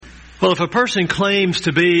Well, if a person claims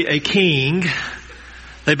to be a king,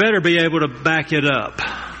 they better be able to back it up,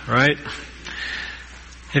 right?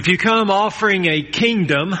 If you come offering a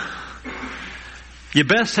kingdom, you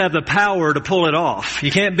best have the power to pull it off. You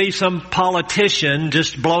can't be some politician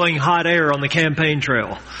just blowing hot air on the campaign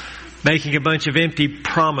trail, making a bunch of empty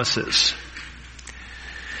promises.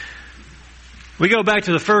 We go back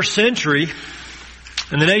to the first century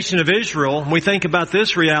in the nation of Israel, and we think about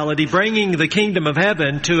this reality: bringing the kingdom of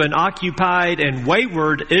heaven to an occupied and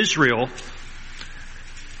wayward Israel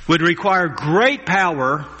would require great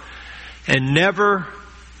power and never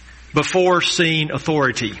before seen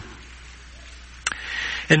authority.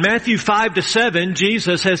 In Matthew 5-7,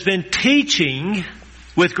 Jesus has been teaching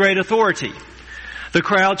with great authority. The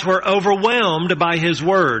crowds were overwhelmed by His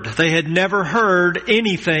word. They had never heard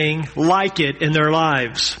anything like it in their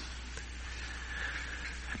lives.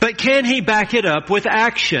 But can He back it up with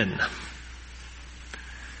action?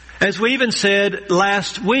 As we even said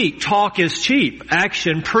last week, talk is cheap.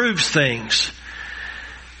 Action proves things.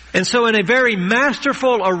 And so in a very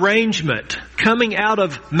masterful arrangement coming out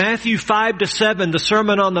of Matthew 5-7, the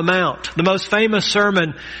Sermon on the Mount, the most famous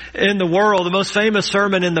sermon in the world, the most famous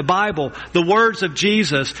sermon in the Bible, the words of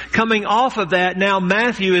Jesus, coming off of that, now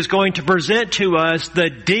Matthew is going to present to us the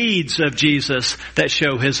deeds of Jesus that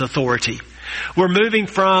show His authority. We're moving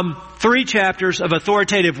from 3 chapters of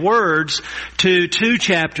authoritative words to 2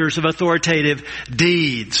 chapters of authoritative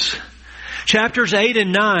deeds. Chapters 8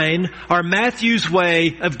 and 9 are Matthew's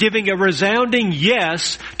way of giving a resounding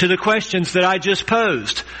yes to the questions that I just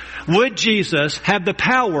posed. Would Jesus have the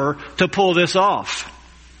power to pull this off?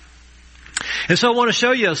 And so I want to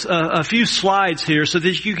show you a few slides here so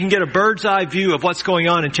that you can get a bird's eye view of what's going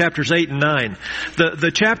on in chapters 8 and 9.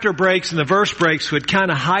 The chapter breaks and the verse breaks would kind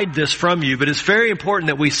of hide this from you, but it's very important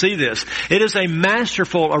that we see this. It is a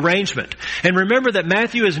masterful arrangement. And remember that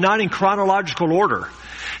Matthew is not in chronological order.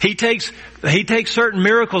 He takes certain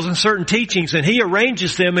miracles and certain teachings and he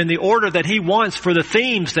arranges them in the order that he wants for the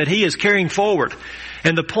themes that he is carrying forward.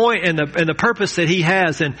 And the point and the purpose that he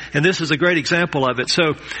has, and this is a great example of it.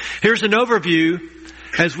 So here's an overview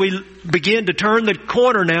as we begin to turn the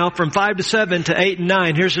corner now from 5-7 to 8 and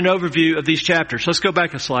 9. Here's an overview of these chapters. Let's go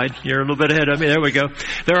back a slide. You're a little bit ahead of me. There we go.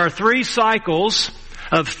 There are 3 cycles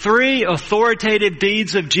of 3 authoritative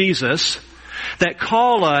deeds of Jesus that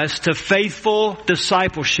call us to faithful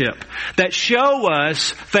discipleship, that show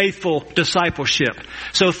us faithful discipleship.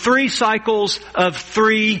 So 3 cycles of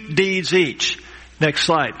 3 deeds each. Next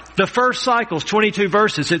slide. The first cycle is 22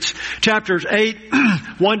 verses. It's chapters 8,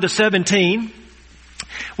 1-17,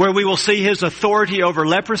 where we will see His authority over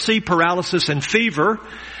leprosy, paralysis, and fever.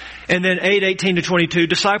 And then 8, 18-22,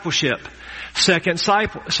 discipleship. Second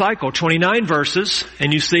cycle, 29 verses,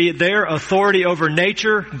 and you see it there, authority over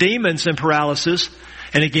nature, demons, and paralysis,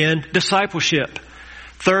 and again, discipleship.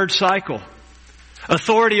 Third cycle,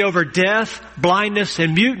 authority over death, blindness,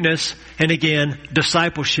 and muteness, and again,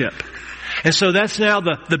 discipleship. And so that's now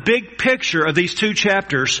the big picture of these 2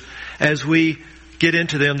 chapters as we get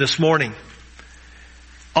into them this morning.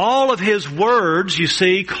 All of His words, you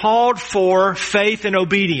see, called for faith and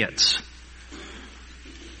obedience.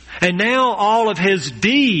 And now all of His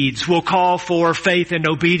deeds will call for faith and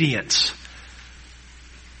obedience.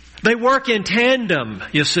 They work in tandem,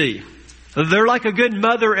 you see. They're like a good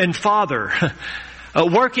mother and father,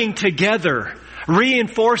 working together,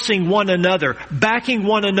 reinforcing one another, backing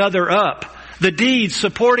one another up. The deeds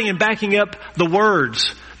supporting and backing up the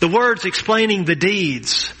words explaining the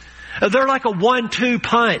deeds. They're like a 1-2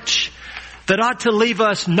 punch that ought to leave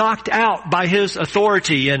us knocked out by His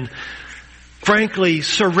authority and frankly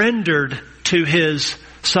surrendered to His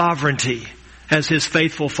sovereignty as His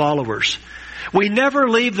faithful followers. We never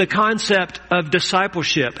leave the concept of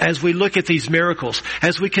discipleship as we look at these miracles,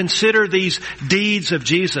 as we consider these deeds of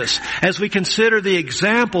Jesus, as we consider the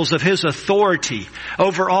examples of His authority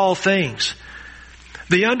over all things.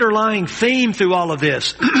 The underlying theme through all of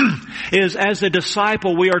this is, as a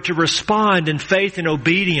disciple, we are to respond in faith and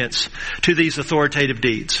obedience to these authoritative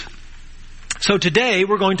deeds. So today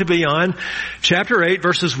we're going to be on chapter 8,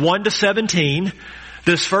 verses 1-17,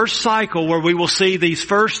 this first cycle where we will see these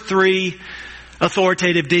first 3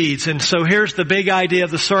 authoritative deeds. And so here's the big idea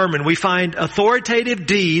of the sermon. We find authoritative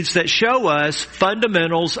deeds that show us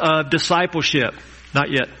fundamentals of discipleship.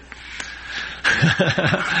 Not yet.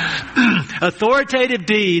 Authoritative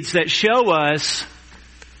deeds that show us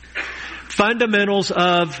fundamentals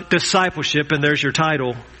of discipleship. And there's your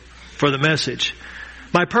title for the message.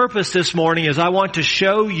 My purpose this morning is I want to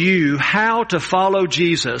show you how to follow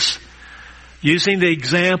Jesus using the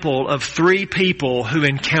example of 3 people who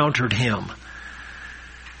encountered Him.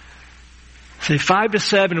 See, 5 to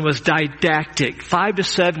 7 was didactic. 5 to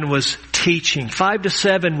 7 was teaching. 5 to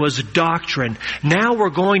 7 was doctrine. Now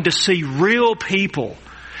we're going to see real people,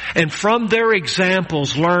 and from their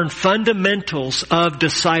examples learn fundamentals of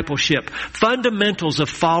discipleship, fundamentals of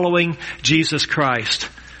following Jesus Christ.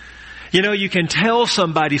 You know, you can tell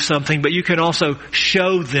somebody something, but you can also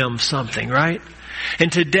show them something, right?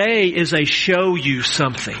 And today is a show you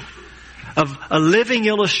something of a living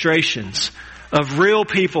illustrations of real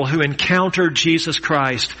people who encountered Jesus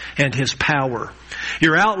Christ and His power.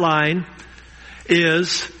 Your outline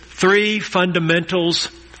is 3 fundamentals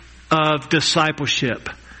of discipleship.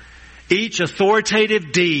 Each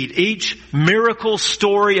authoritative deed, each miracle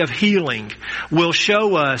story of healing will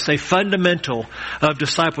show us a fundamental of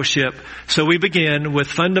discipleship. So we begin with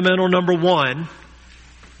fundamental number 1.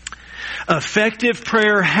 Effective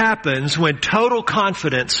prayer happens when total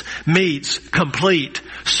confidence meets complete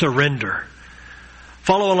surrender.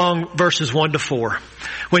 Follow along verses 1 to 4.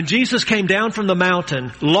 When Jesus came down from the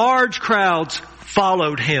mountain, large crowds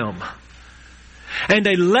followed Him. And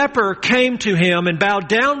a leper came to Him and bowed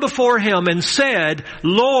down before Him and said,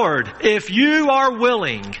 "Lord, if you are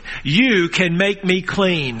willing, you can make me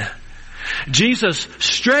clean." Jesus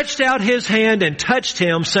stretched out His hand and touched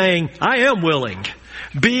him, saying, "I am willing.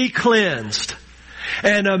 Be cleansed."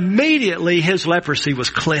 And immediately his leprosy was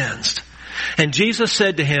cleansed. And Jesus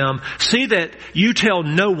said to him, "See that you tell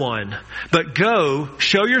no one, but go,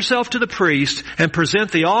 show yourself to the priest, and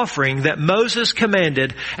present the offering that Moses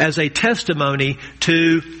commanded as a testimony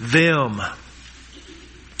to them."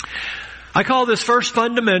 I call this first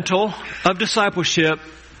fundamental of discipleship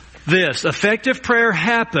this: effective prayer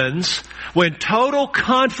happens when total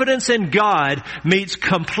confidence in God meets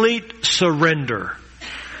complete surrender.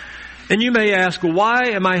 And you may ask, well, why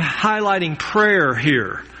am I highlighting prayer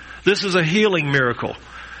here? This is a healing miracle.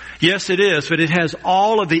 Yes, it is, but it has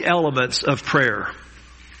all of the elements of prayer.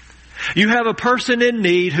 You have a person in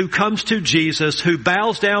need who comes to Jesus, who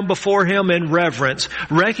bows down before Him in reverence,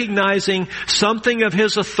 recognizing something of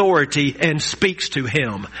His authority, and speaks to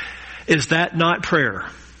Him. Is that not prayer?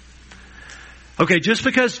 Okay, just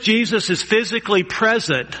because Jesus is physically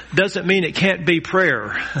present doesn't mean it can't be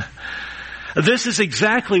prayer. This is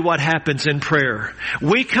exactly what happens in prayer.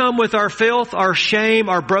 We come with our filth, our shame,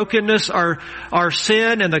 our brokenness, our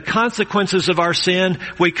sin, and the consequences of our sin.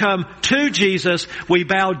 We come to Jesus, we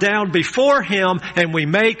bow down before Him, and we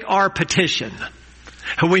make our petition.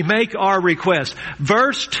 We make our request.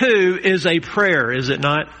 Verse 2 is a prayer, is it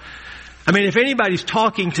not? I mean, if anybody's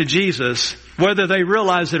talking to Jesus, whether they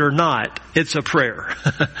realize it or not, it's a prayer.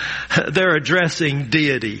 They're addressing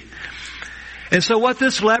deity. And so what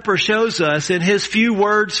this leper shows us in his few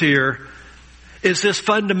words here is this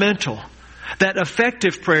fundamental, that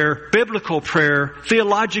effective prayer, biblical prayer,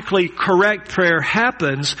 theologically correct prayer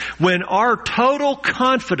happens when our total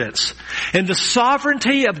confidence in the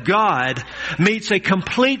sovereignty of God meets a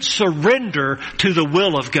complete surrender to the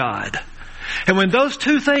will of God. And when those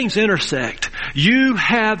two things intersect, you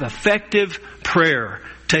have effective prayer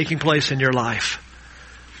taking place in your life.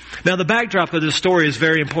 Now, the backdrop of this story is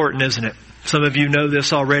very important, isn't it? Some of you know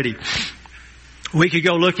this already. We could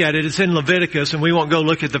go look at it. It's in Leviticus, and we won't go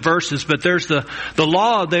look at the verses, but there's the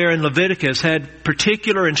law there in Leviticus had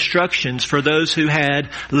particular instructions for those who had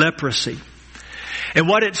leprosy. And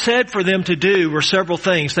what it said for them to do were several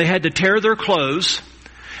things. They had to tear their clothes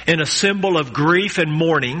in a symbol of grief and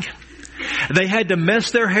mourning. They had to mess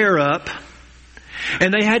their hair up,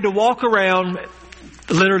 and they had to walk around,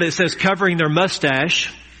 literally it says covering their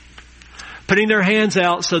mustache, putting their hands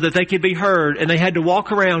out so that they could be heard, and they had to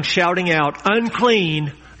walk around shouting out,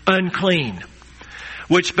 "Unclean, unclean,"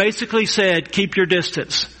 which basically said, keep your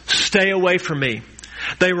distance, stay away from me.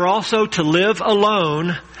 They were also to live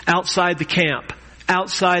alone outside the camp,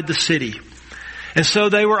 outside the city. And so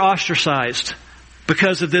they were ostracized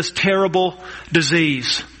because of this terrible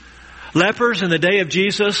disease. Lepers in the day of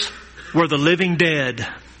Jesus were the living dead.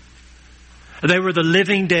 They were the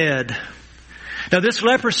living dead. Now, this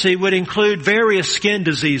leprosy would include various skin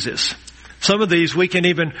diseases. Some of these we can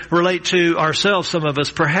even relate to ourselves, some of us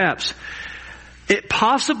perhaps. It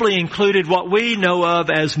possibly included what we know of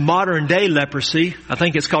as modern day leprosy. I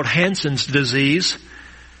think it's called Hansen's disease.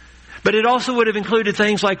 But it also would have included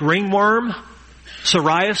things like ringworm,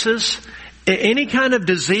 psoriasis, any kind of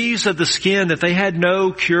disease of the skin that they had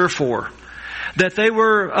no cure for, that they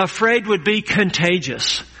were afraid would be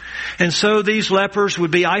contagious. And so these lepers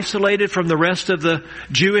would be isolated from the rest of the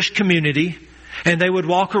Jewish community, and they would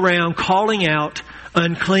walk around calling out,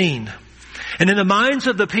 "Unclean." And in the minds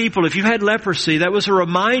of the people, if you had leprosy, that was a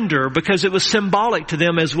reminder, because it was symbolic to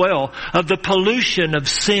them as well, of the pollution of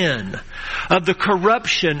sin, of the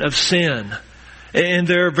corruption of sin. in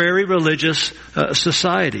their very religious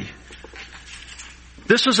society.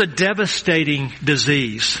 This was a devastating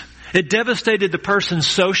disease. It devastated the person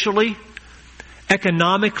socially,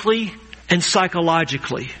 economically, and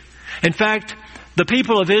psychologically. In fact, the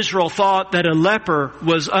people of Israel thought that a leper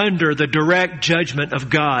was under the direct judgment of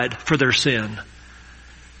God for their sin.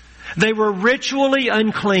 They were ritually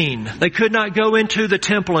unclean. They could not go into the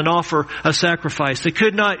temple and offer a sacrifice. They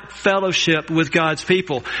could not fellowship with God's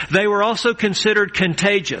people. They were also considered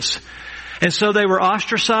contagious. And so they were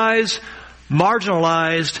ostracized,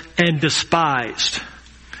 marginalized, and despised.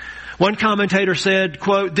 One commentator said,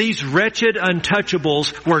 quote, "These wretched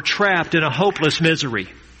untouchables were trapped in a hopeless misery."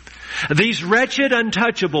 These wretched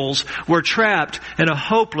untouchables were trapped in a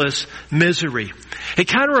hopeless misery. It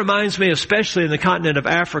kind of reminds me, especially in the continent of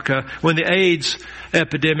Africa, when the AIDS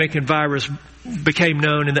epidemic and virus became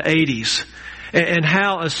known in the 80s. And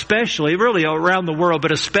how especially, really around the world,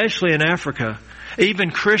 but especially in Africa, even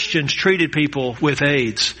Christians treated people with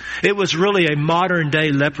AIDS. It was really a modern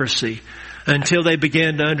day leprosy until they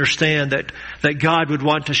began to understand that God would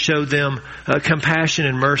want to show them compassion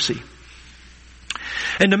and mercy.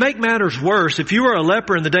 And to make matters worse, if you were a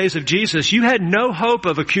leper in the days of Jesus, you had no hope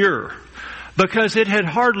of a cure, because it had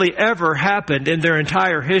hardly ever happened in their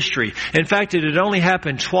entire history. In fact, it had only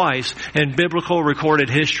happened twice in biblical recorded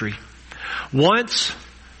history. Once,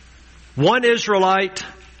 one Israelite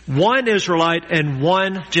and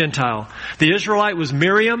one Gentile. The Israelite was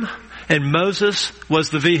Miriam, and Moses was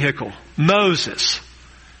the vehicle. Moses.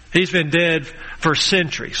 He's been dead for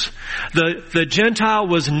centuries. The Gentile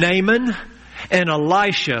was Naaman, and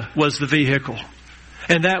Elisha was the vehicle.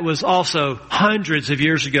 And that was also hundreds of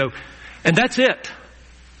years ago. And that's it.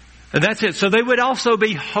 And that's it. So they would also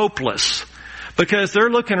be hopeless, because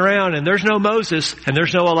they're looking around and there's no Moses and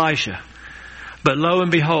there's no Elisha. But lo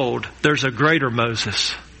and behold, there's a greater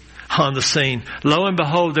Moses on the scene. Lo and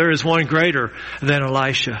behold, there is one greater than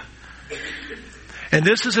Elisha. And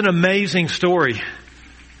this is an amazing story.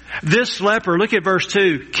 This leper, look at verse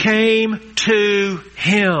 2, came to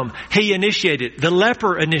him. He initiated it. The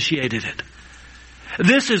leper initiated it.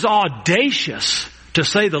 This is audacious, to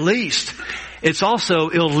say the least. It's also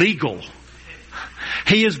illegal.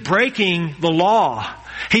 He is breaking the law.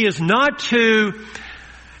 He is not to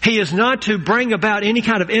bring about any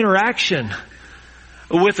kind of interaction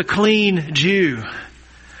with a clean Jew.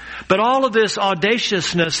 But all of this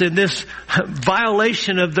audaciousness and this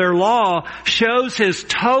violation of their law shows his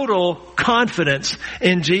total confidence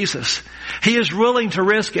in Jesus. He is willing to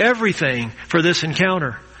risk everything for this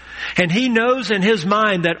encounter. And he knows in his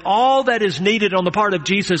mind that all that is needed on the part of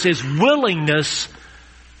Jesus is willingness,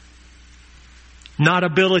 not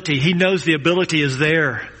ability. He knows the ability is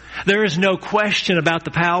there. There is no question about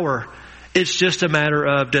the power. It's just a matter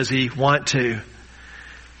of, does he want to?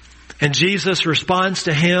 And Jesus responds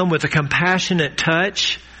to him with a compassionate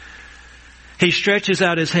touch. He stretches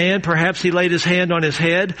out his hand. Perhaps he laid his hand on his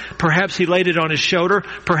head. Perhaps he laid it on his shoulder.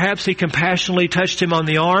 Perhaps he compassionately touched him on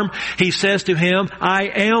the arm. He says to him, "I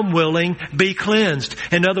am willing, be cleansed."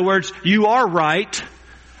 In other words, you are right.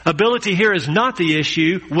 Ability here is not the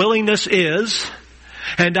issue. Willingness is.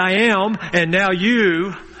 And I am, and now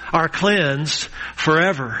you are cleansed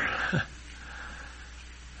forever.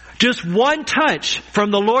 Just one touch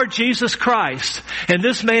from the Lord Jesus Christ, and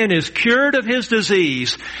this man is cured of his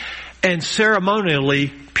disease and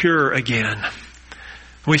ceremonially pure again.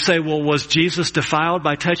 We say, well, was Jesus defiled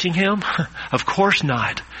by touching him? Of course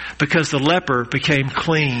not, because the leper became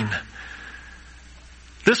clean.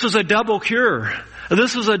 This was a double cure.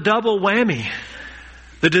 This was a double whammy.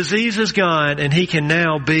 The disease is gone, and he can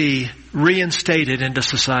now be reinstated into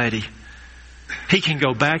society. He can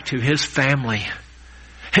go back to his family.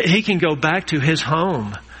 He can go back to his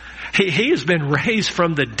home. He has been raised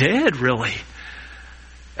from the dead, really,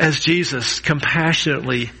 as Jesus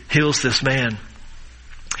compassionately heals this man.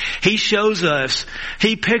 He shows us,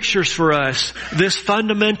 he pictures for us this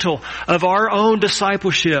fundamental of our own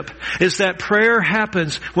discipleship is that prayer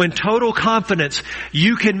happens when total confidence,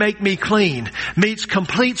 you can make me clean, meets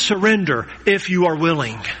complete surrender if you are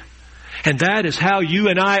willing. And that is how you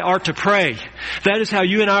and I are to pray. That is how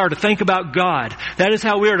you and I are to think about God. That is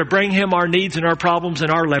how we are to bring Him our needs and our problems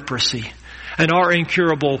and our leprosy and our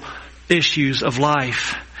incurable issues of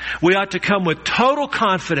life. We ought to come with total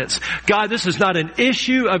confidence. God, this is not an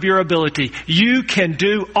issue of your ability. You can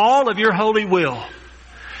do all of your holy will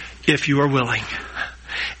if you are willing.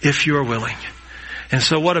 If you are willing. And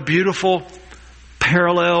so what a beautiful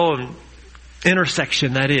parallel and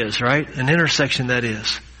intersection that is, right? An intersection that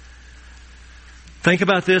is. Think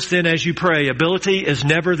about this then as you pray. Ability is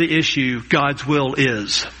never the issue. God's will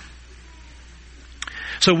is.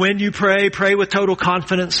 So when you pray, pray with total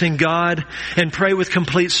confidence in God and pray with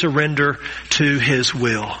complete surrender to His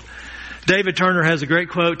will. David Turner has a great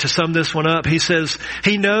quote to sum this one up. He says,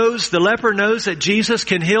 the leper knows that Jesus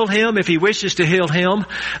can heal him if he wishes to heal him.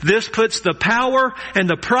 This puts the power and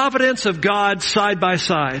the providence of God side by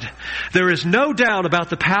side. There is no doubt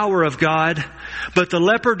about the power of God, but the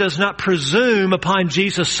leper does not presume upon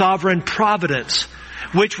Jesus' sovereign providence,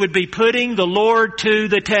 which would be putting the Lord to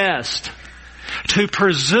the test. To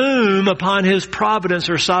presume upon His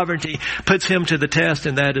providence or sovereignty puts Him to the test,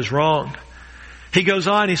 and that is wrong. He goes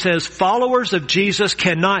on, he says, followers of Jesus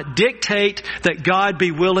cannot dictate that God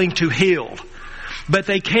be willing to heal, but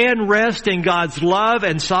they can rest in God's love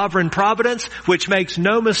and sovereign providence, which makes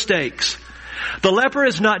no mistakes. The leper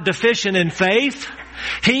is not deficient in faith.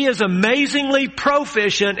 He is amazingly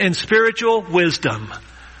proficient in spiritual wisdom.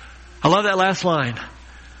 I love that last line.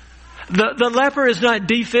 The leper is not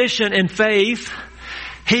deficient in faith.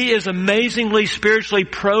 He is amazingly spiritually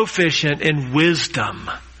proficient in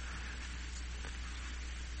wisdom.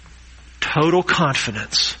 Total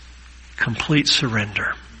confidence, complete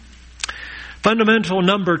surrender. Fundamental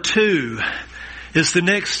number 2 is the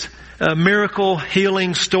next miracle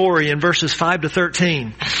healing story in verses 5 to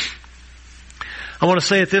 13. I want to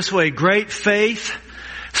say it this way. Great faith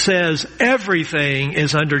says everything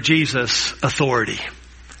is under Jesus' authority.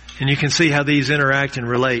 And you can see how these interact and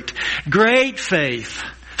relate. Great faith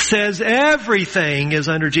says everything is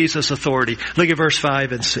under Jesus' authority. Look at verse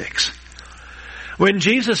 5 and 6. When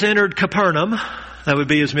Jesus entered Capernaum, that would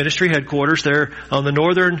be His ministry headquarters there on the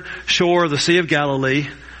northern shore of the Sea of Galilee,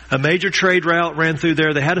 a major trade route ran through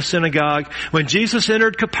there. They had a synagogue. When Jesus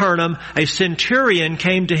entered Capernaum, a centurion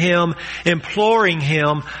came to Him, imploring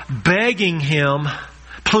Him, begging Him,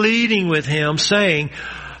 pleading with Him, saying,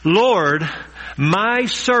 Lord, my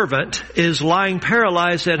servant is lying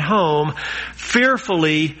paralyzed at home,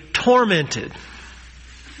 fearfully tormented.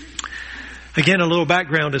 Again, a little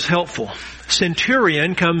background is helpful.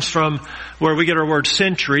 Centurion comes from where we get our word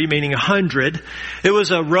century, meaning 100. It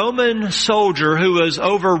was a Roman soldier who was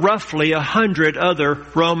over roughly 100 other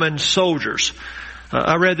Roman soldiers.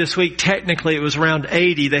 I read this week, technically it was around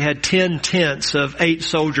 80. They had 10 tents of 8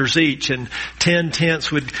 soldiers each, and 10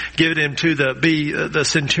 tents would give him to the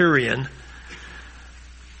centurion.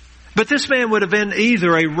 But this man would have been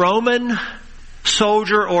either a Roman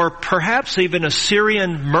soldier or perhaps even a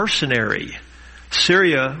Syrian mercenary.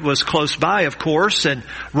 Syria was close by, of course, and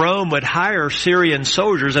Rome would hire Syrian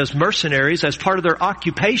soldiers as mercenaries as part of their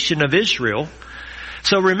occupation of Israel.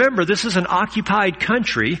 So remember, this is an occupied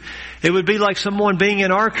country. It would be like someone being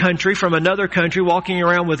in our country from another country walking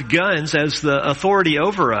around with guns as the authority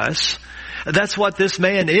over us. That's what this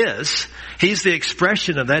man is. He's the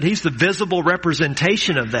expression of that. He's the visible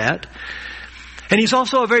representation of that. And he's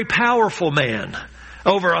also a very powerful man.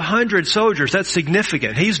 Over 100 soldiers. That's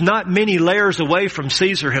significant. He's not many layers away from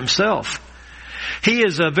Caesar himself. He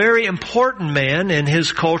is a very important man in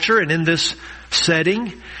his culture and in this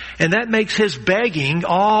setting. And that makes his begging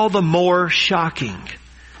all the more shocking.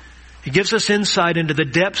 It gives us insight into the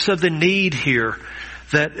depths of the need here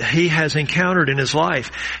that he has encountered in his life.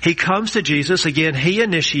 He comes to Jesus. Again, he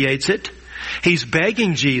initiates it. He's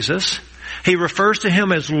begging Jesus. He refers to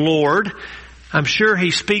Him as Lord. I'm sure he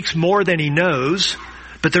speaks more than he knows,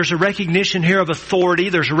 but there's a recognition here of authority.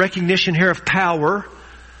 There's a recognition here of power.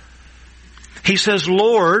 He says,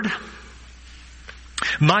 Lord,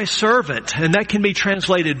 my servant, and that can be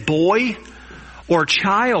translated boy or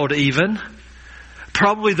child even.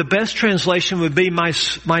 Probably the best translation would be my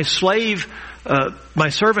slave, my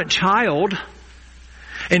servant child.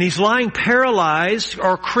 And he's lying paralyzed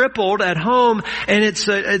or crippled at home, and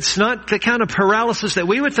it's not the kind of paralysis that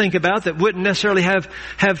we would think about that wouldn't necessarily have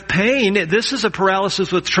pain. This is a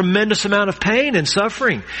paralysis with tremendous amount of pain and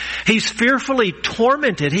suffering. He's fearfully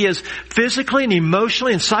tormented. He is physically and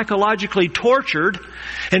emotionally and psychologically tortured.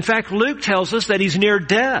 In fact, Luke tells us that he's near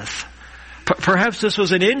death. Perhaps this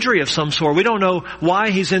was an injury of some sort. We don't know why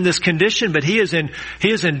he's in this condition, but he is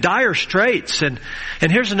in dire straits. And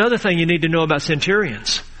here's another thing you need to know about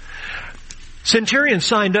centurions. Centurions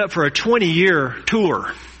signed up for a 20-year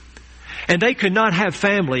tour, and they could not have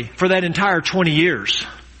family for that entire 20 years.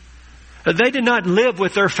 They did not live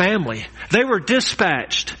with their family. They were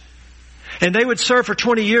dispatched, and they would serve for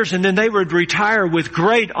 20 years, and then they would retire with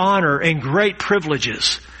great honor and great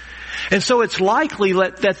privileges. And so it's likely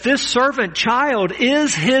that this servant child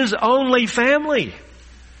is his only family.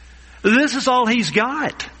 This is all he's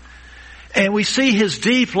got. And we see his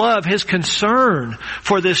deep love, his concern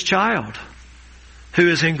for this child who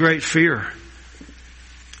is in great fear.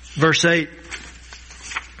 Verse 7,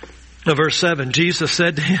 Jesus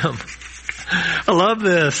said to him, I love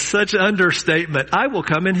this. Such an understatement. I will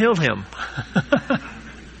come and heal him.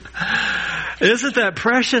 Isn't that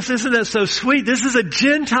precious? Isn't that so sweet? This is a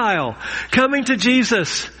Gentile coming to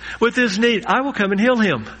Jesus with his need. I will come and heal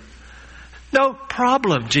him. No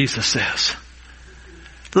problem, Jesus says.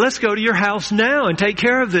 Let's go to your house now and take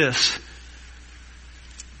care of this.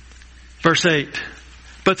 Verse 8.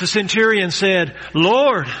 But the centurion said,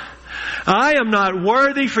 Lord, I am not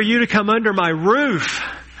worthy for you to come under my roof,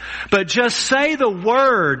 but just say the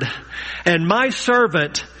word and my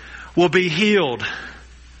servant will be healed.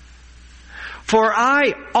 For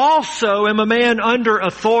I also am a man under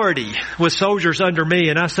authority with soldiers under me.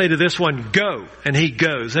 And I say to this one, go, and he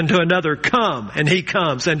goes. And to another, come, and he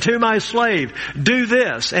comes. And to my slave, do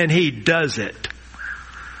this, and he does it.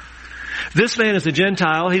 This man is a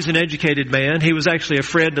Gentile. He's an educated man. He was actually a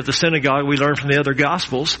friend of the synagogue. We learn from the other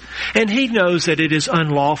Gospels. And he knows that it is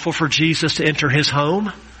unlawful for Jesus to enter his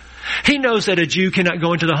home. He knows that a Jew cannot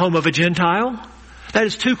go into the home of a Gentile. That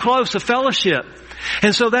is too close a fellowship.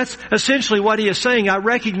 And so that's essentially what he is saying. I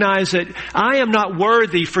recognize that I am not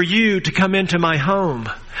worthy for you to come into my home.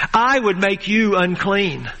 I would make you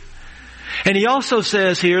unclean. And he also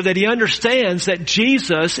says here that he understands that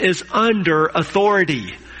Jesus is under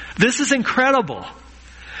authority. This is incredible.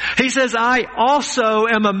 He says, I also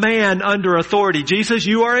am a man under authority. Jesus,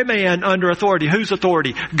 you are a man under authority. Whose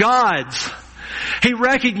authority? God's. He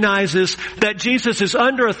recognizes that Jesus is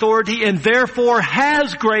under authority and therefore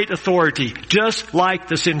has great authority, just like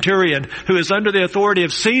the centurion who is under the authority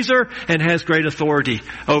of Caesar and has great authority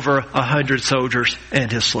over 100 soldiers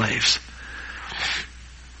and his slaves.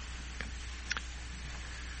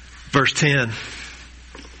 Verse 10.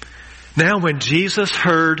 Now when Jesus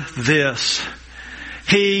heard this,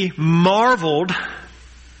 he marveled.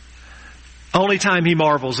 Only time he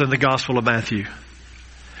marvels in the Gospel of Matthew.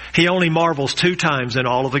 He only marvels 2 times in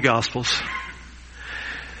all of the Gospels.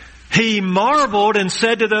 He marveled and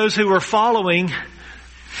said to those who were following,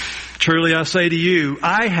 truly I say to you,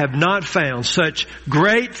 I have not found such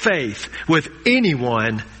great faith with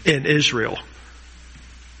anyone in Israel.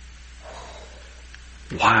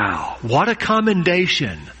 Wow. What a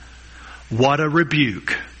commendation. What a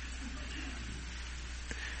rebuke.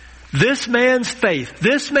 This man's faith,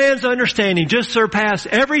 this man's understanding just surpassed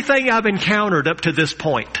everything I've encountered up to this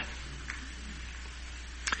point.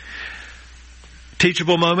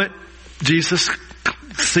 Teachable moment. Jesus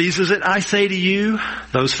seizes it. I say to you,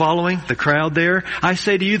 those following, the crowd there, I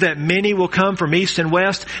say to you that many will come from east and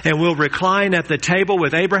west and will recline at the table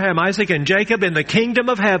with Abraham, Isaac, and Jacob in the kingdom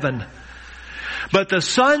of heaven. But the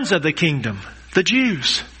sons of the kingdom, the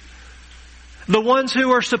Jews, the ones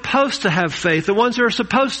who are supposed to have faith, the ones who are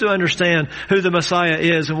supposed to understand who the Messiah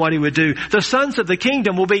is and what he would do, the sons of the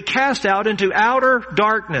kingdom will be cast out into outer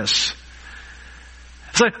darkness.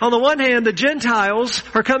 So on the one hand, the Gentiles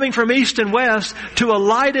are coming from east and west to a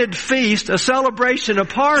lighted feast, a celebration, a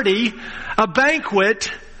party, a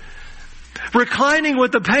banquet, reclining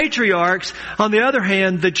with the patriarchs. On the other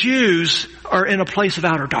hand, the Jews are in a place of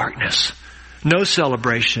outer darkness. No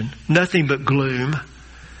celebration, nothing but gloom.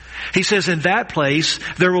 He says in that place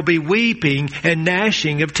there will be weeping and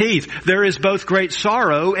gnashing of teeth. There is both great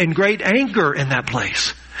sorrow and great anger in that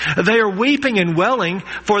place. They are weeping and wailing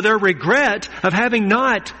for their regret of having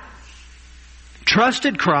not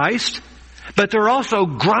trusted Christ, but they're also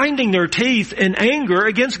grinding their teeth in anger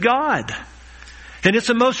against God. And it's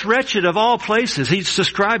the most wretched of all places. He's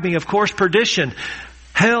describing, of course, perdition,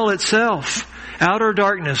 hell itself, outer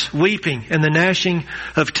darkness, weeping, and the gnashing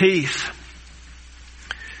of teeth.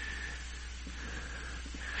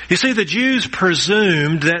 You see, the Jews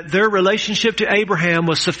presumed that their relationship to Abraham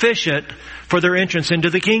was sufficient for their entrance into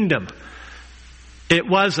the kingdom. It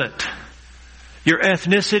wasn't. Your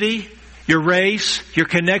ethnicity, your race, your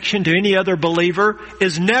connection to any other believer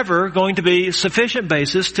is never going to be a sufficient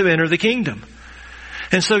basis to enter the kingdom.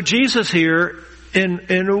 And so Jesus here, in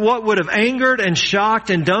what would have angered and shocked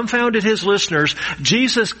and dumbfounded his listeners,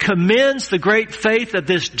 Jesus commends the great faith of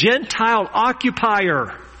this Gentile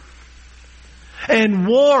occupier and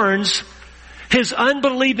warns his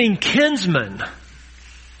unbelieving kinsmen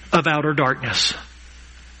of outer darkness.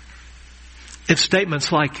 It's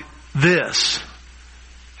statements like this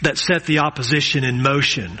that set the opposition in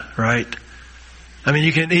motion, right? I mean,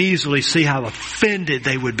 you can easily see how offended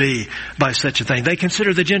they would be by such a thing. They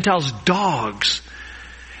consider the Gentiles dogs.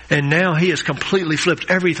 And now he has completely flipped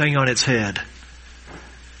everything on its head.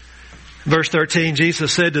 Verse 13,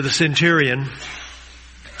 Jesus said to the centurion,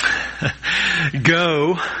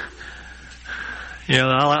 go.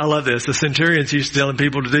 I love this. The centurions used to telling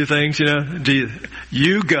people to do things,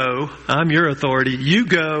 you go, I'm your authority, you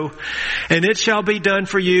go, and it shall be done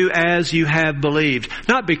for you as you have believed.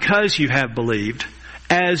 Not because you have believed,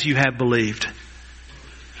 as you have believed.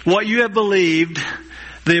 What you have believed,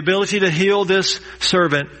 the ability to heal this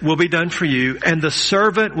servant will be done for you. And the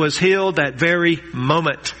servant was healed that very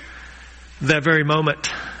moment. That very moment.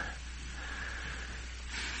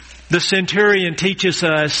 The centurion teaches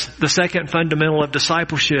us the second fundamental of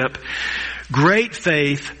discipleship. Great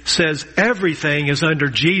faith says everything is under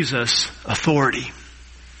Jesus' authority.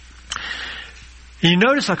 You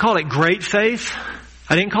notice I call it great faith.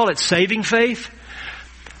 I didn't call it saving faith.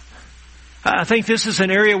 I think this is an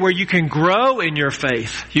area where you can grow in your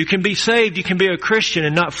faith. You can be saved, you can be a Christian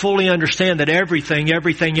and not fully understand that everything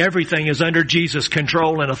is under Jesus'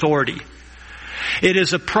 control and authority. It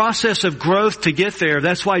is a process of growth to get there.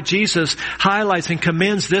 That's why Jesus highlights and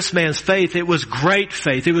commends this man's faith. It was great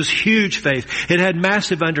faith. It was huge faith. It had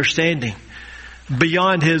massive understanding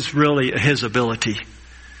beyond his ability.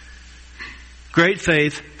 Great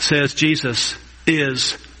faith says Jesus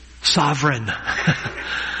is sovereign.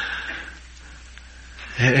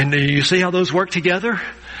 And you see how those work together?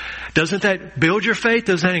 Doesn't that build your faith?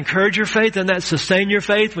 Doesn't that encourage your faith? Doesn't that sustain your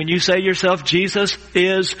faith when you say to yourself, Jesus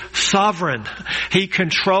is sovereign. He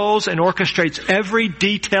controls and orchestrates every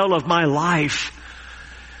detail of my life.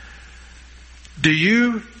 Do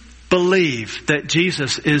you believe that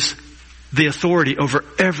Jesus is the authority over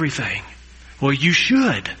everything? Well, you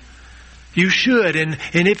should. You should. And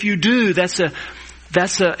if you do, that's a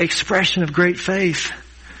expression of great faith.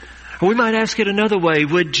 Or we might ask it another way.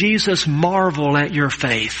 Would Jesus marvel at your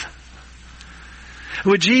faith?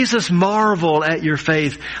 Would Jesus marvel at your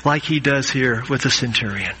faith like he does here with the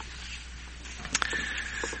centurion?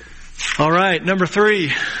 All right, number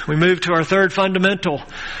 3, we move to our third fundamental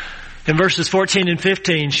in verses 14 and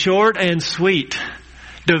 15. Short and sweet.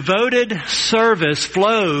 Devoted service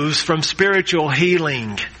flows from spiritual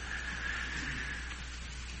healing.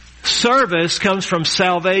 Service comes from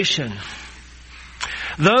salvation.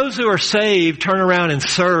 Those who are saved turn around and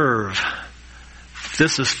serve.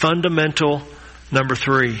 This is fundamental number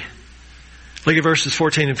 3. Look at verses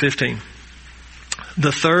 14 and 15.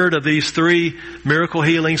 The third of these 3 miracle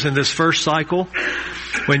healings in this first cycle,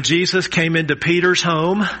 when Jesus came into Peter's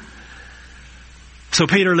home. So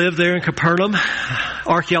Peter lived there in Capernaum.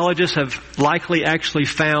 Archaeologists have likely actually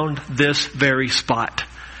found this very spot.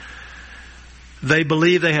 They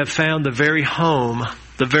believe they have found the very home,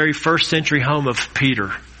 the very first century home of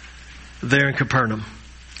Peter, there in Capernaum.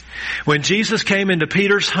 When Jesus came into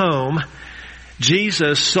Peter's home,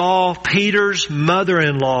 Jesus saw Peter's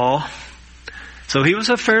mother-in-law. So he was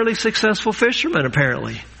a fairly successful fisherman,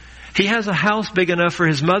 apparently. He has a house big enough for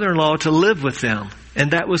his mother-in-law to live with them,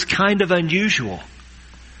 and that was kind of unusual.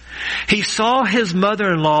 He saw his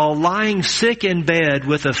mother-in-law lying sick in bed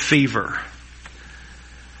with a fever.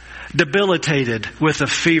 Debilitated with a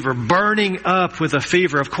fever, burning up with a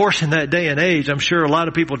fever. Of course, in that day and age, I'm sure a lot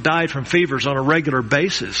of people died from fevers on a regular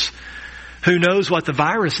basis. Who knows what the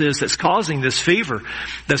virus is that's causing this fever,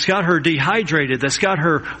 that's got her dehydrated, that's got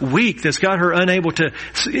her weak, that's got her unable to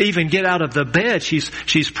even get out of the bed.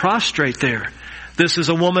 She's prostrate there. This is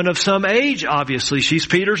a woman of some age, obviously. She's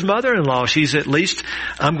Peter's mother-in-law. She's at least,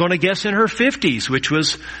 I'm going to guess, in her 50s, which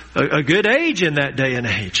was a good age in that day and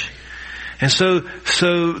age. And so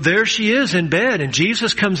there she is in bed, and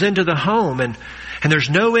Jesus comes into the home, and there's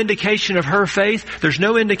no indication of her faith. There's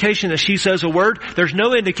no indication that she says a word. There's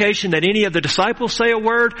no indication that any of the disciples say a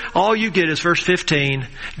word. All you get is verse 15.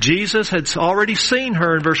 Jesus had already seen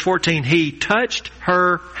her in verse 14. He touched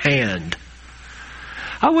her hand.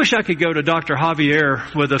 I wish I could go to Dr.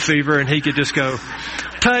 Javier with a fever and he could just go,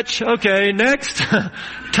 touch, okay, next,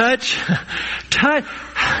 touch.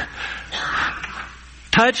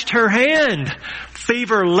 Touched her hand.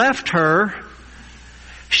 Fever left her.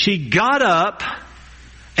 She got up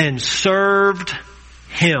and served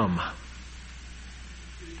him.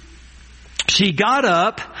 She got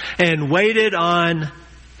up and waited on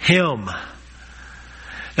him. Now,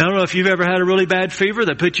 I don't know if you've ever had a really bad fever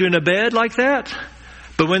that put you in a bed like that.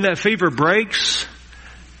 But when that fever breaks,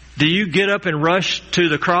 do you get up and rush to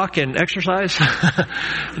the crock and exercise?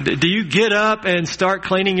 Do you get up and start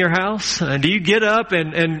cleaning your house? Do you get up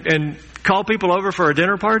and call people over for a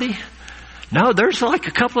dinner party? No, there's like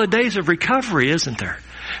a couple of days of recovery, isn't there?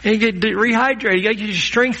 And you get rehydrated. You got to get your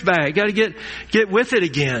strength back. You got to get with it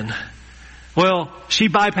again. Well, she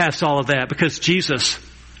bypassed all of that because Jesus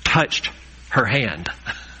touched her hand.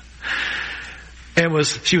 And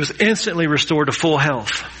she was instantly restored to full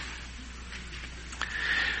health.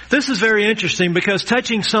 This is very interesting because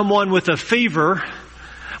touching someone with a fever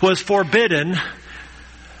was forbidden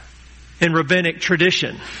in rabbinic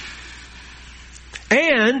tradition.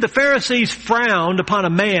 And the Pharisees frowned upon a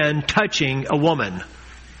man touching a woman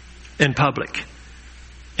in public.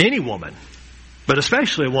 Any woman, but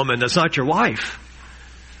especially a woman that's not your wife.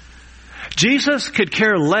 Jesus could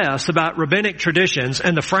care less about rabbinic traditions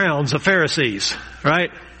and the frowns of Pharisees,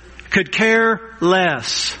 right? Could care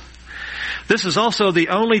less. This is also the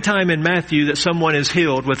only time in Matthew that someone is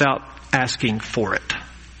healed without asking for it.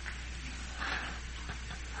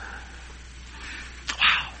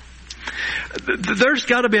 Wow. There's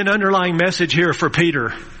got to be an underlying message here for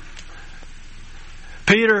Peter.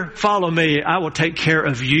 Peter, follow me. I will take care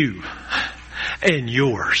of you and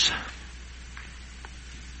yours.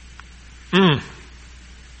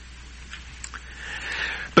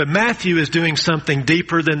 But Matthew is doing something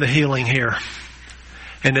deeper than the healing here.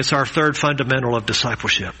 And it's our third fundamental of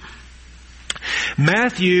discipleship.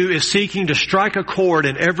 Matthew is seeking to strike a chord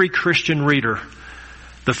in every Christian reader,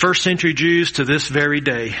 the first century Jews to this very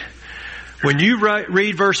day. When you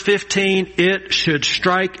read verse 15, it should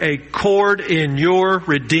strike a chord in your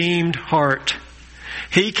redeemed heart.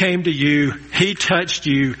 He came to you, He touched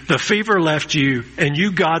you, the fever left you, and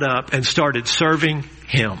you got up and started serving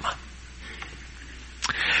Him.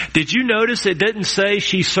 Did you notice it didn't say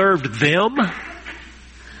she served them?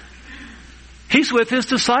 He's with His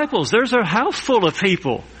disciples. There's a house full of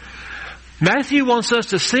people. Matthew wants us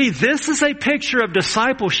to see this is a picture of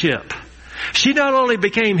discipleship. She not only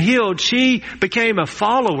became healed, she became a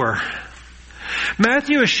follower.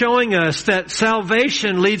 Matthew is showing us that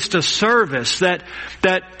salvation leads to service, that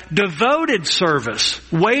devoted service,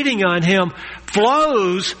 waiting on Him,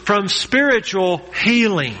 flows from spiritual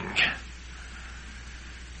healing.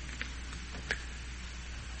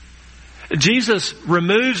 Jesus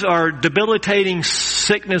removes our debilitating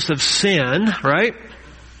sickness of sin, right?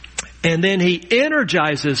 And then He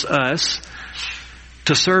energizes us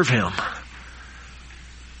to serve Him.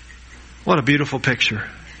 What a beautiful picture.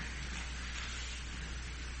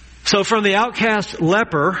 So from the outcast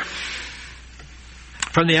leper,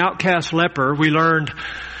 we learned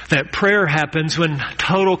that prayer happens when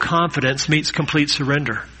total confidence meets complete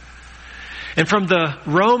surrender. And from the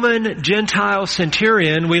Roman Gentile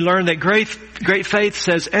centurion, we learned that great faith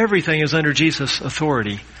says everything is under Jesus'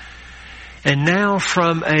 authority. And now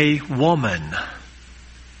from a woman,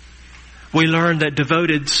 we learn that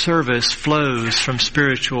devoted service flows from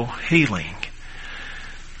spiritual healing.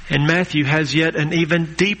 And Matthew has yet an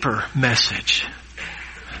even deeper message.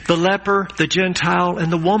 The leper, the Gentile,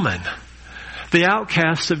 and the woman. The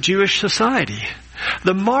outcasts of Jewish society.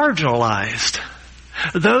 The marginalized.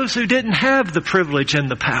 Those who didn't have the privilege and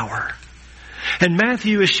the power. And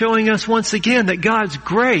Matthew is showing us once again that God's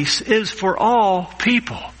grace is for all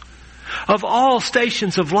people. Of all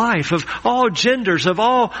stations of life. Of all genders. Of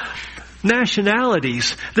all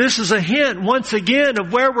nationalities. This is a hint once again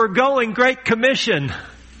of where we're going. Great Commission.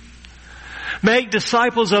 Make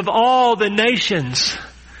disciples of all the nations.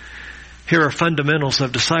 Here are fundamentals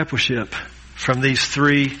of discipleship from these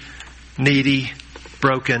three needy,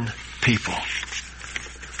 broken people.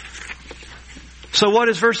 So what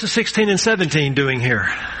is verses 16 and 17 doing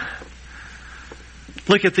here?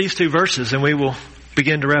 Look at these two verses and we will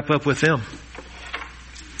begin to wrap up with them.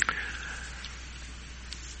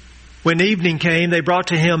 When evening came, they brought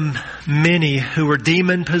to Him many who were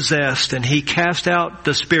demon-possessed, and He cast out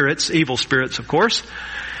the spirits, evil spirits of course,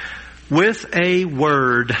 with a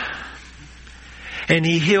word. And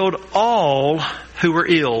He healed all who were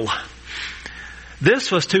ill. This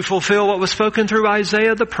was to fulfill what was spoken through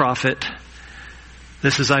Isaiah the prophet.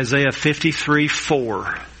 This is Isaiah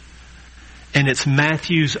 53:4. And it's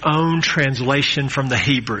Matthew's own translation from the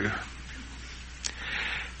Hebrew.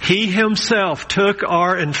 He Himself took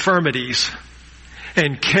our infirmities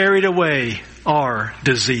and carried away our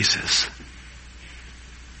diseases.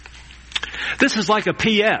 This is like a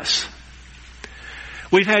P.S.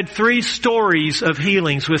 We've had 3 stories of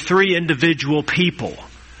healings with 3 individual people.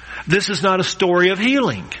 This is not a story of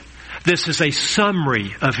healing. This is a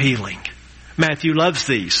summary of healing. Matthew loves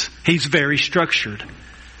these. He's very structured.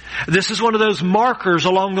 This is one of those markers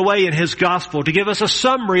along the way in his gospel to give us a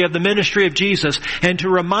summary of the ministry of Jesus and to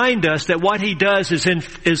remind us that what He does is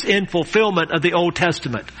in fulfillment of the Old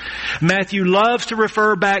Testament. Matthew loves to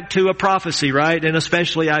refer back to a prophecy, right? And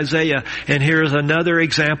especially Isaiah. And here's another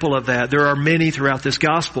example of that. There are many throughout this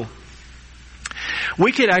gospel.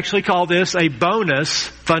 We could actually call this a bonus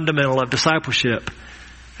fundamental of discipleship.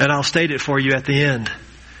 And I'll state it for you at the end.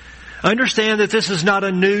 Understand that this is not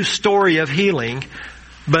a new story of healing,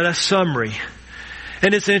 but a summary.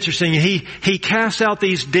 And it's interesting. He casts out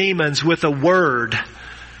these demons with a word.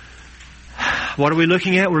 What are we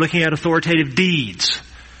looking at? We're looking at authoritative deeds.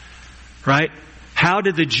 Right? How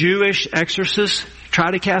did the Jewish exorcists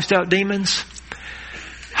try to cast out demons?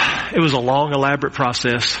 It was a long, elaborate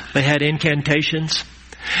process. They had incantations.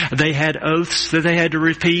 They had oaths that they had to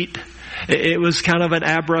repeat. It was kind of an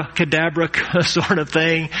abracadabra sort of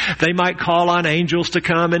thing. They might call on angels to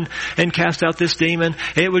come and cast out this demon.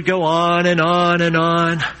 It would go on and on and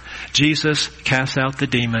on. Jesus cast out the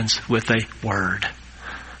demons with a word.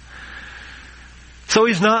 So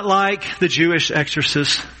he's not like the Jewish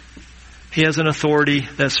exorcists. He has an authority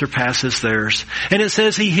that surpasses theirs. And it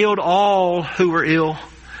says he healed all who were ill.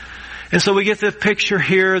 And so we get the picture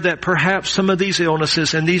here that perhaps some of these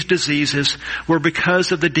illnesses and these diseases were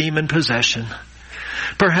because of the demon possession.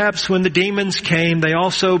 Perhaps when the demons came, they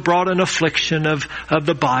also brought an affliction of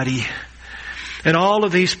the body. And all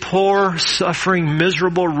of these poor, suffering,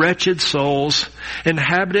 miserable, wretched souls,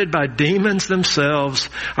 inhabited by demons themselves,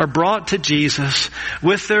 are brought to Jesus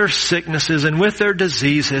with their sicknesses and with their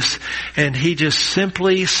diseases. And He just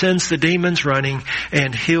simply sends the demons running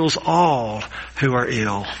and heals all who are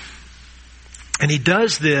ill. And He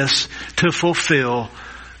does this to fulfill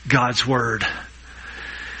God's Word.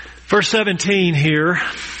 Verse 17 here,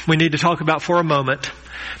 we need to talk about for a moment,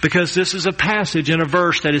 because this is a passage and a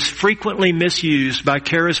verse that is frequently misused by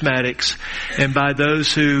charismatics and by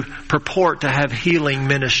those who purport to have healing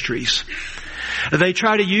ministries. They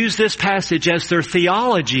try to use this passage as their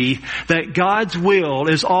theology that God's will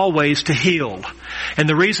is always to heal. And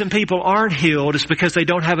the reason people aren't healed is because they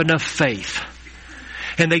don't have enough faith.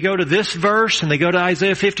 And they go to this verse and they go to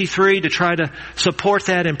Isaiah 53 to try to support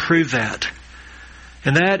that and prove that.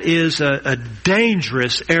 And that is a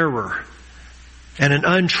dangerous error and an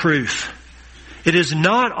untruth. It is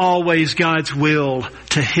not always God's will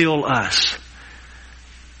to heal us.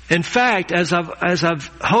 In fact, as I've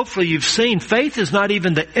hopefully you've seen, faith is not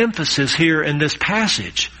even the emphasis here in this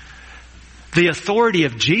passage. The authority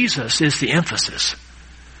of Jesus is the emphasis.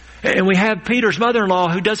 And we have Peter's mother-in-law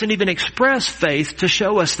who doesn't even express faith to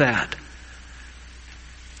show us that.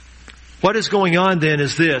 What is going on then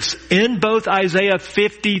is this. In both Isaiah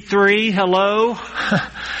 53,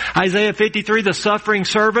 Isaiah 53, the suffering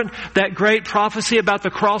servant, that great prophecy about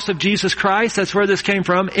the cross of Jesus Christ, that's where this came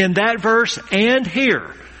from. In that verse and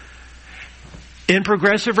here, in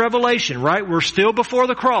progressive revelation, right? We're still before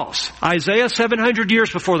the cross. Isaiah 700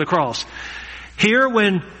 years before the cross. Here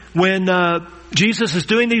when Jesus is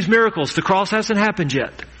doing these miracles, the cross hasn't happened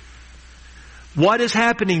yet. What is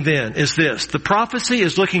happening then is this. The prophecy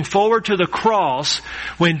is looking forward to the cross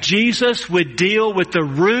when Jesus would deal with the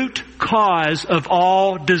root cause of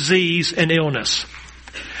all disease and illness.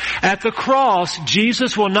 At the cross,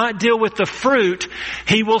 Jesus will not deal with the fruit.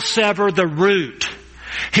 He will sever the root.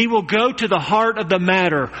 He will go to the heart of the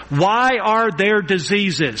matter. Why are there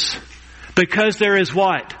diseases? Because there is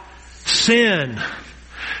what? Sin.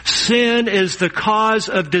 Sin is the cause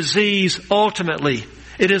of disease ultimately.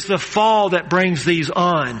 It is the fall that brings these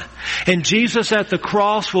on. And Jesus at the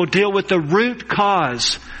cross will deal with the root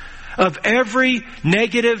cause of every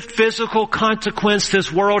negative physical consequence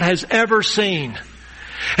this world has ever seen.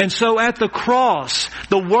 And so at the cross,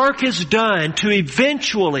 the work is done to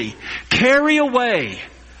eventually carry away,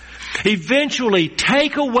 eventually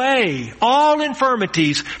take away all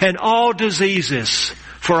infirmities and all diseases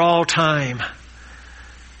for all time.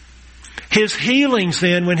 His healings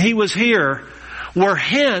then, when He was here, were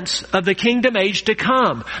hints of the kingdom age to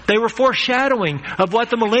come. They were foreshadowing of what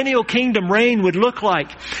the millennial kingdom reign would look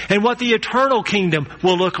like and what the eternal kingdom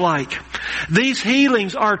will look like. These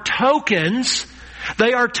healings are tokens.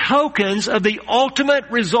 They are tokens of the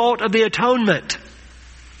ultimate result of the atonement.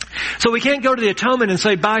 So we can't go to the atonement and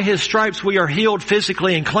say, by His stripes we are healed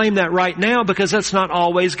physically and claim that right now, because that's not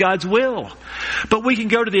always God's will. But we can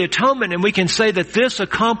go to the atonement and we can say that this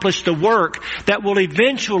accomplished the work that will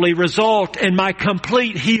eventually result in my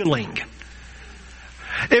complete healing.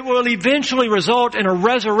 It will eventually result in a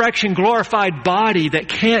resurrection glorified body that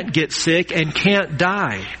can't get sick and can't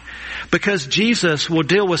die. Because Jesus will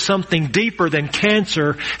deal with something deeper than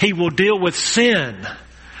cancer. He will deal with sin.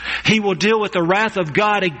 He will deal with the wrath of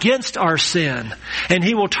God against our sin. And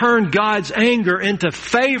He will turn God's anger into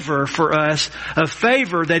favor for us, a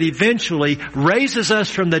favor that eventually raises us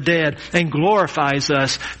from the dead and glorifies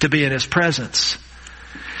us to be in His presence.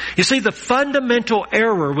 You see, the fundamental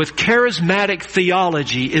error with charismatic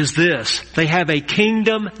theology is this. They have a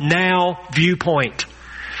kingdom now viewpoint.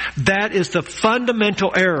 That is the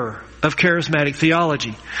fundamental error of charismatic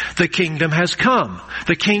theology. The kingdom has come.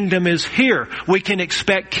 The kingdom is here. We can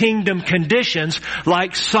expect kingdom conditions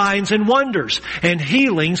like signs and wonders and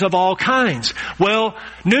healings of all kinds. Well,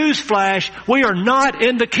 newsflash, we are not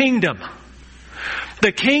in the kingdom.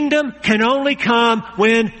 The kingdom can only come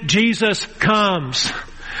when Jesus comes.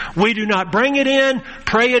 We do not bring it in,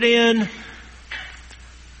 pray it in.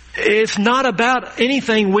 It's not about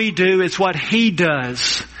anything we do, it's what He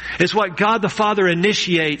does. It's what God the Father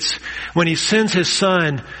initiates when He sends His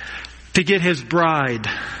Son to get His bride.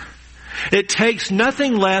 It takes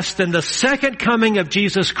nothing less than the second coming of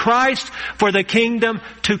Jesus Christ for the kingdom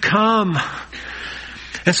to come.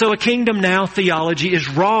 And so a kingdom now theology is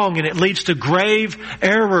wrong, and it leads to grave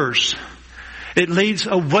errors. It leads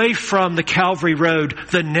away from the Calvary road,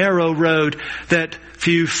 the narrow road that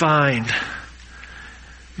few find.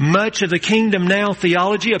 Much of the kingdom now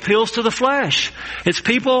theology appeals to the flesh. It's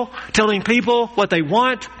people telling people what they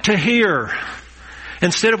want to hear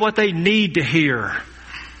instead of what they need to hear.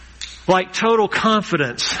 Like total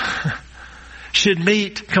confidence should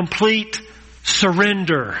meet complete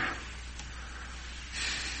surrender.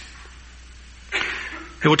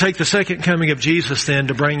 It will take the second coming of Jesus then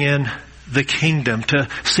to bring in the kingdom, to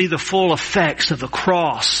see the full effects of the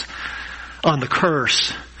cross on the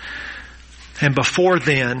curse. And before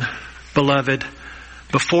then, beloved,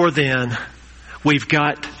 before then, we've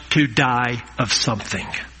got to die of something.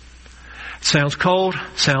 Sounds cold,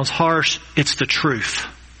 sounds harsh, it's the truth.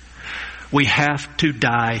 We have to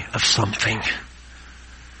die of something.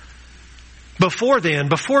 Before then,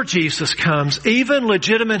 before Jesus comes, even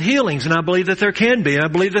legitimate healings, and I believe that there can be, I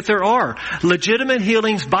believe that there are, legitimate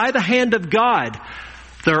healings by the hand of God,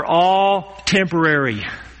 they're all temporary.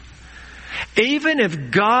 Even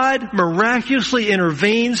if God miraculously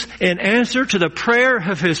intervenes in answer to the prayer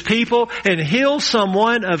of His people and heals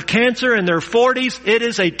someone of cancer in their 40s, it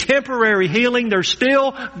is a temporary healing. They're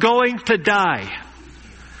still going to die.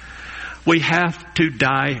 We have to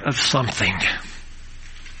die of something.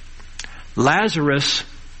 Lazarus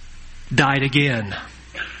died again.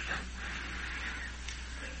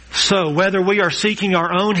 So whether we are seeking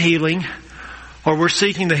our own healing or we're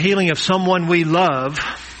seeking the healing of someone we love,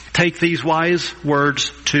 take these wise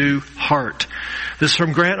words to heart. This is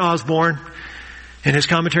from Grant Osborne in his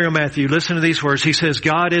commentary on Matthew. Listen to these words. He says,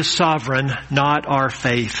 God is sovereign, not our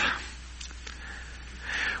faith.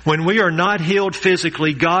 When we are not healed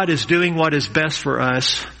physically, God is doing what is best for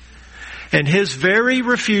us. And His very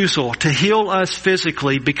refusal to heal us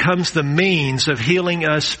physically becomes the means of healing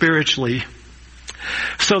us spiritually.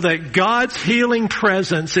 So that God's healing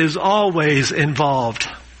presence is always involved.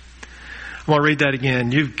 I want to read that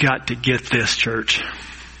again. You've got to get this, church.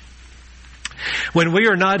 When we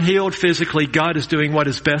are not healed physically, God is doing what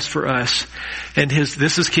is best for us. And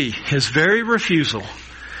this is key, His very refusal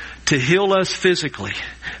to heal us physically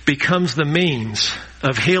becomes the means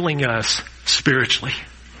of healing us spiritually.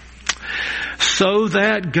 So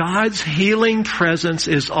that God's healing presence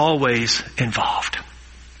is always involved.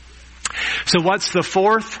 So what's the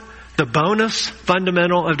fourth, the bonus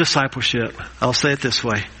fundamental of discipleship? I'll say it this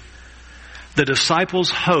way. The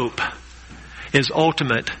disciples' hope is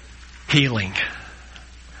ultimate healing.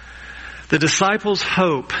 The disciples'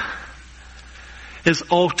 hope is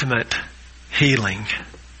ultimate healing.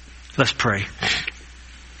 Let's pray.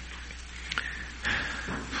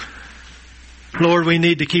 Lord, we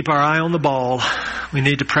need to keep our eye on the ball. We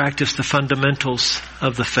need to practice the fundamentals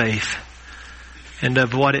of the faith and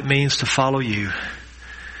of what it means to follow You.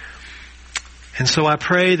 And so I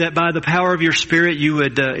pray that by the power of Your Spirit, You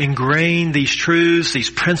would ingrain these truths, these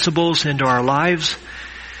principles into our lives,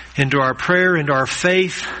 into our prayer, into our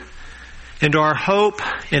faith, into our hope,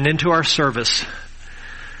 and into our service.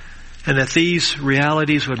 And that these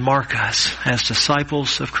realities would mark us as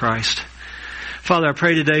disciples of Christ. Father, I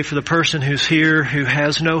pray today for the person who's here, who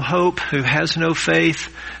has no hope, who has no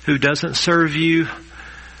faith, who doesn't serve You.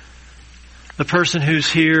 The person who's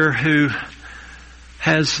here who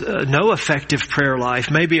has no effective prayer life,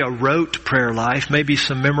 maybe a rote prayer life, maybe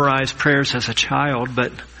some memorized prayers as a child,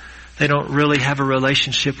 but they don't really have a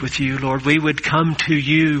relationship with You. Lord, we would come to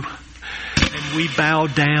You and we bow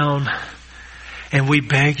down and we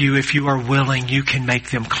beg You, if You are willing, You can make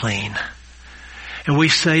them clean. And we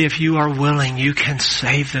say, if You are willing, You can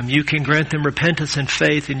save them. You can grant them repentance and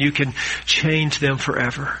faith, and You can change them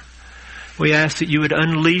forever. We ask that You would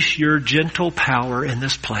unleash Your gentle power in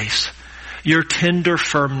this place, Your tender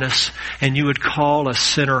firmness, and You would call a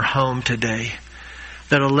sinner home today.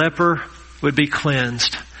 That a leper would be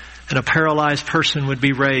cleansed, and a paralyzed person would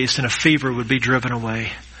be raised, and a fever would be driven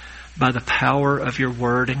away by the power of Your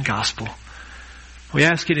word and gospel. We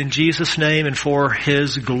ask it in Jesus' name and for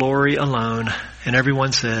His glory alone. And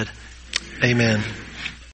everyone said, Amen.